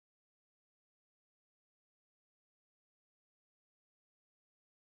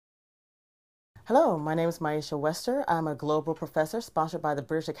Hello, my name is Maisha Wester. I'm a global professor sponsored by the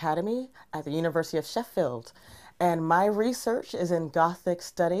British Academy at the University of Sheffield. And my research is in Gothic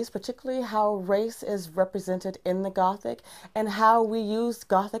studies, particularly how race is represented in the Gothic and how we use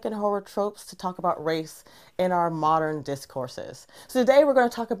Gothic and horror tropes to talk about race in our modern discourses. So today we're going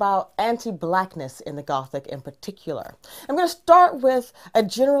to talk about anti-blackness in the Gothic in particular. I'm going to start with a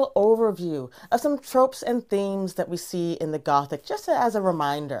general overview of some tropes and themes that we see in the Gothic, just as a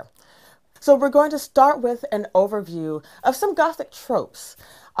reminder. So we're going to start with an overview of some Gothic tropes.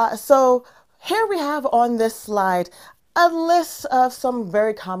 So here we have on this slide a list of some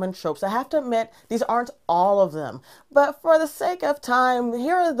very common tropes. I have to admit, these aren't all of them, but for the sake of time,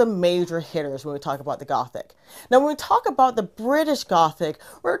 here are the major hitters when we talk about the Gothic. Now, when we talk about the British Gothic,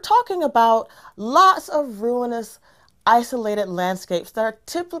 we're talking about lots of ruinous, isolated landscapes that are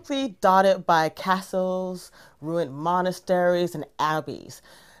typically dotted by castles, ruined monasteries, and abbeys.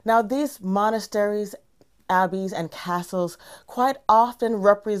 Now, these monasteries, abbeys, and castles quite often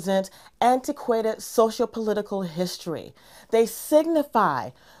represent antiquated socio-political history. They signify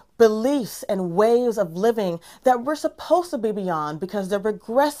beliefs and ways of living that we're supposed to be beyond because they're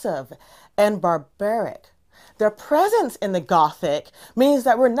regressive and barbaric. Their presence in the Gothic means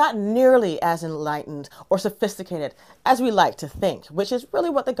that we're not nearly as enlightened or sophisticated as we like to think, which is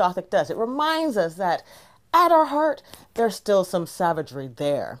really what the Gothic does. It reminds us that at our heart, there's still some savagery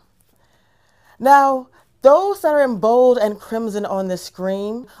there. Now, those that are in bold and crimson on the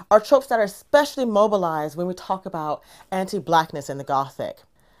screen are tropes that are especially mobilized when we talk about anti-blackness in the Gothic.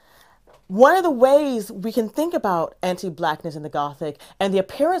 One of the ways we can think about anti-blackness in the Gothic and the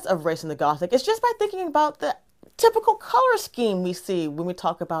appearance of race in the Gothic is just by thinking about the typical color scheme we see when we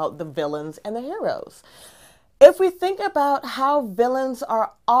talk about the villains and the heroes. If we think about how villains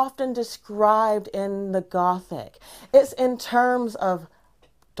are often described in the Gothic, it's in terms of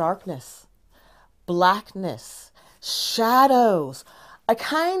darkness, blackness, shadows, a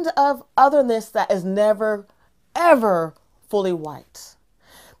kind of otherness that is never, ever fully white.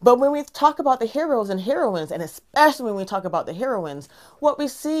 But when we talk about the heroes and heroines, and especially when we talk about the heroines, what we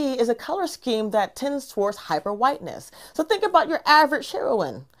see is a color scheme that tends towards hyper whiteness. So think about your average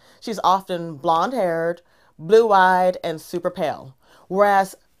heroine. She's often blonde haired, blue eyed, and super pale.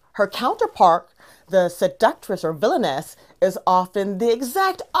 Whereas her counterpart, the seductress or villainess, is often the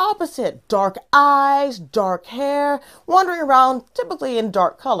exact opposite. Dark eyes, dark hair, wandering around typically in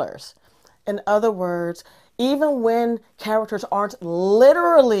dark colors. In other words, even when characters aren't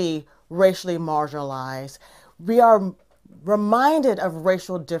literally racially marginalized, we are reminded of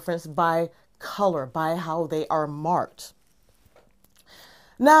racial difference by color, by how they are marked.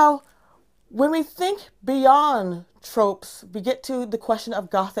 Now, when we think beyond tropes, we get to the question of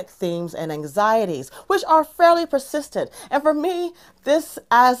Gothic themes and anxieties, which are fairly persistent. And for me, this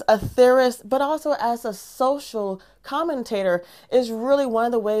as a theorist, but also as a social commentator, is really one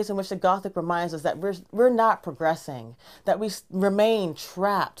of the ways in which the Gothic reminds us that we're not progressing, that we remain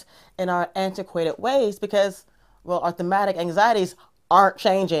trapped in our antiquated ways because, well, our thematic anxieties aren't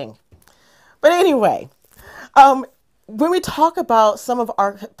changing. But anyway, when we talk about some of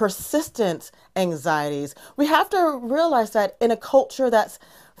our persistent anxieties, we have to realize that in a culture that's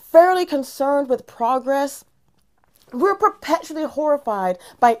fairly concerned with progress, we're perpetually horrified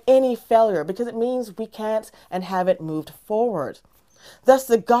by any failure because it means we can't and haven't moved forward. Thus,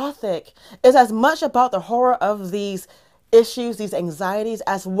 the Gothic is as much about the horror of these issues, these anxieties,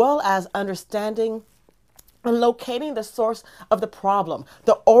 as well as understanding and locating the source of the problem,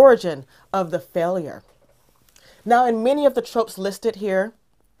 the origin of the failure. Now, in many of the tropes listed here,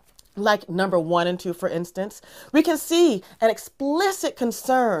 like number 1 and 2, for instance, we can see an explicit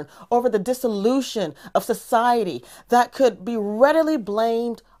concern over the dissolution of society that could be readily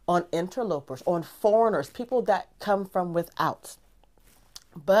blamed on interlopers, on foreigners, people that come from without.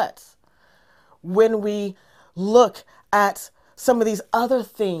 But when we look at some of these other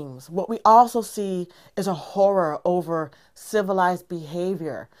themes, what we also see is a horror over civilized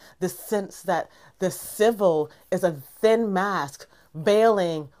behavior, the sense that the civil is a thin mask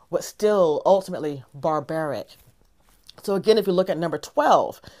veiling what's still ultimately barbaric. So again, if you look at number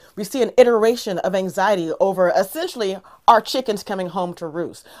 12, we see an iteration of anxiety over essentially our chickens coming home to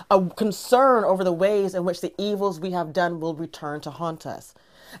roost, a concern over the ways in which the evils we have done will return to haunt us.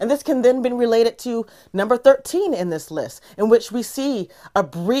 And this can then be related to number 13 in this list, in which we see a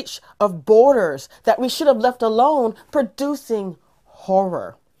breach of borders that we should have left alone, producing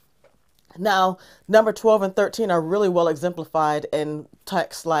horror. Now, number 12 and 13 are really well exemplified in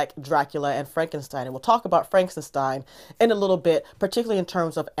texts like Dracula and Frankenstein. And we'll talk about Frankenstein in a little bit, particularly in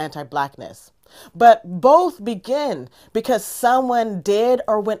terms of anti-blackness. But both begin because someone did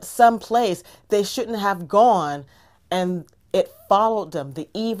or went someplace they shouldn't have gone, and it followed them. The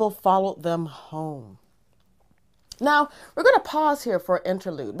evil followed them home. Now, we're going to pause here for an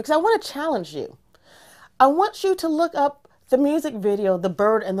interlude because I want to challenge you. I want you to look up the music video, The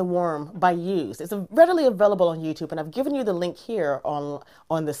Bird and the Worm by Used. It's readily available on YouTube, and I've given you the link here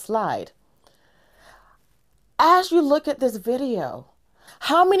on this slide. As you look at this video,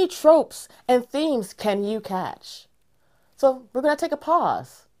 how many tropes and themes can you catch? So we're going to take a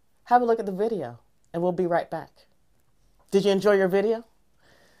pause, have a look at the video, and we'll be right back. Did you enjoy your video?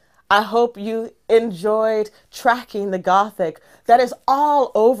 I hope you enjoyed tracking the Gothic that is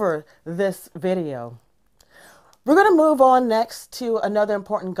all over this video. We're going to move on next to another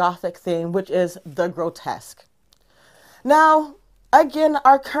important Gothic theme, which is the grotesque. Now, again,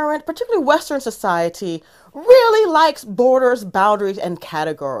 our current, particularly Western society, really likes borders, boundaries, and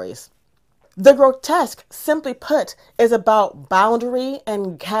categories. The grotesque, simply put, is about boundary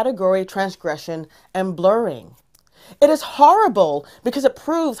and category transgression and blurring. It is horrible because it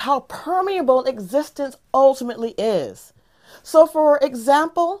proves how permeable existence ultimately is. So, for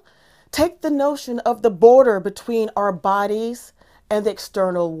example, take the notion of the border between our bodies and the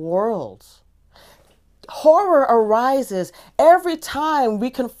external world. Horror arises every time we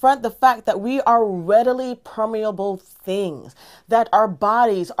confront the fact that we are readily permeable things, that our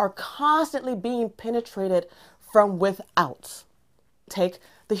bodies are constantly being penetrated from without. Take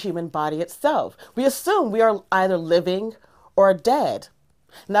the human body itself. We assume we are either living or dead.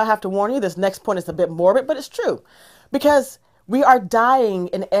 Now I have to warn you, this next point is a bit morbid, but it's true, because we are dying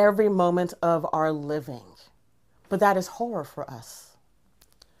in every moment of our living. But that is horror for us.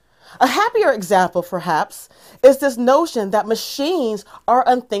 A happier example, perhaps, is this notion that machines are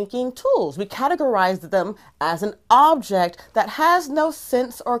unthinking tools. We categorize them as an object that has no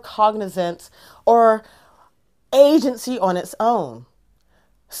sense or cognizance or agency on its own.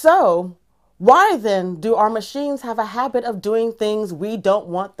 So, why then do our machines have a habit of doing things we don't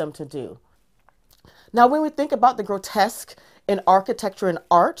want them to do? Now, when we think about the grotesque in architecture and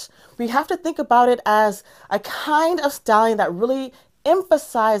art, we have to think about it as a kind of styling that really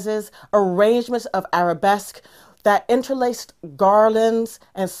emphasizes arrangements of arabesque that interlaced garlands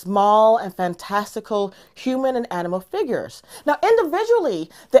and small and fantastical human and animal figures. Now, individually,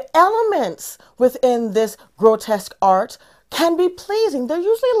 the elements within this grotesque art can be pleasing. They're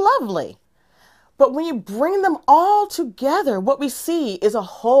usually lovely. But when you bring them all together, what we see is a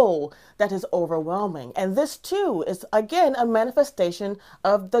whole that is overwhelming. And this too is, again, a manifestation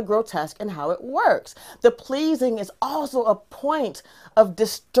of the grotesque and how it works. The pleasing is also a point of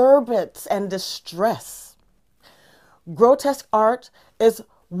disturbance and distress. Grotesque art is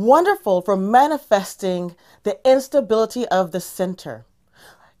wonderful for manifesting the instability of the center.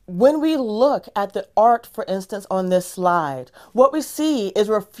 When we look at the art, for instance, on this slide, what we see is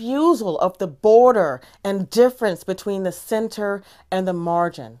refusal of the border and difference between the center and the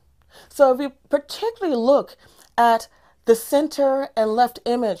margin. So if we particularly look at the center and left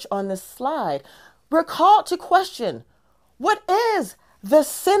image on this slide, we're called to question, what is the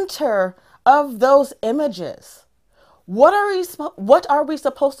center of those images? What are we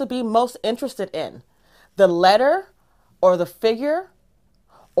supposed to be most interested in? The letter or the figure?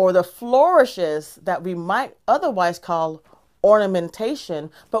 Or the flourishes that we might otherwise call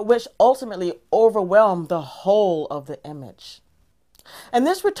ornamentation, but which ultimately overwhelm the whole of the image. And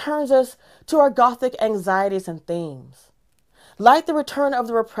this returns us to our Gothic anxieties and themes. Like the return of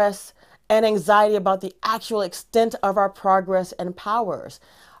the repressed and anxiety about the actual extent of our progress and powers,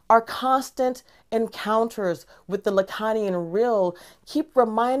 our constant encounters with the Lacanian real keep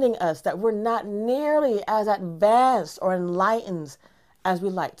reminding us that we're not nearly as advanced or enlightened as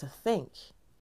we like to think.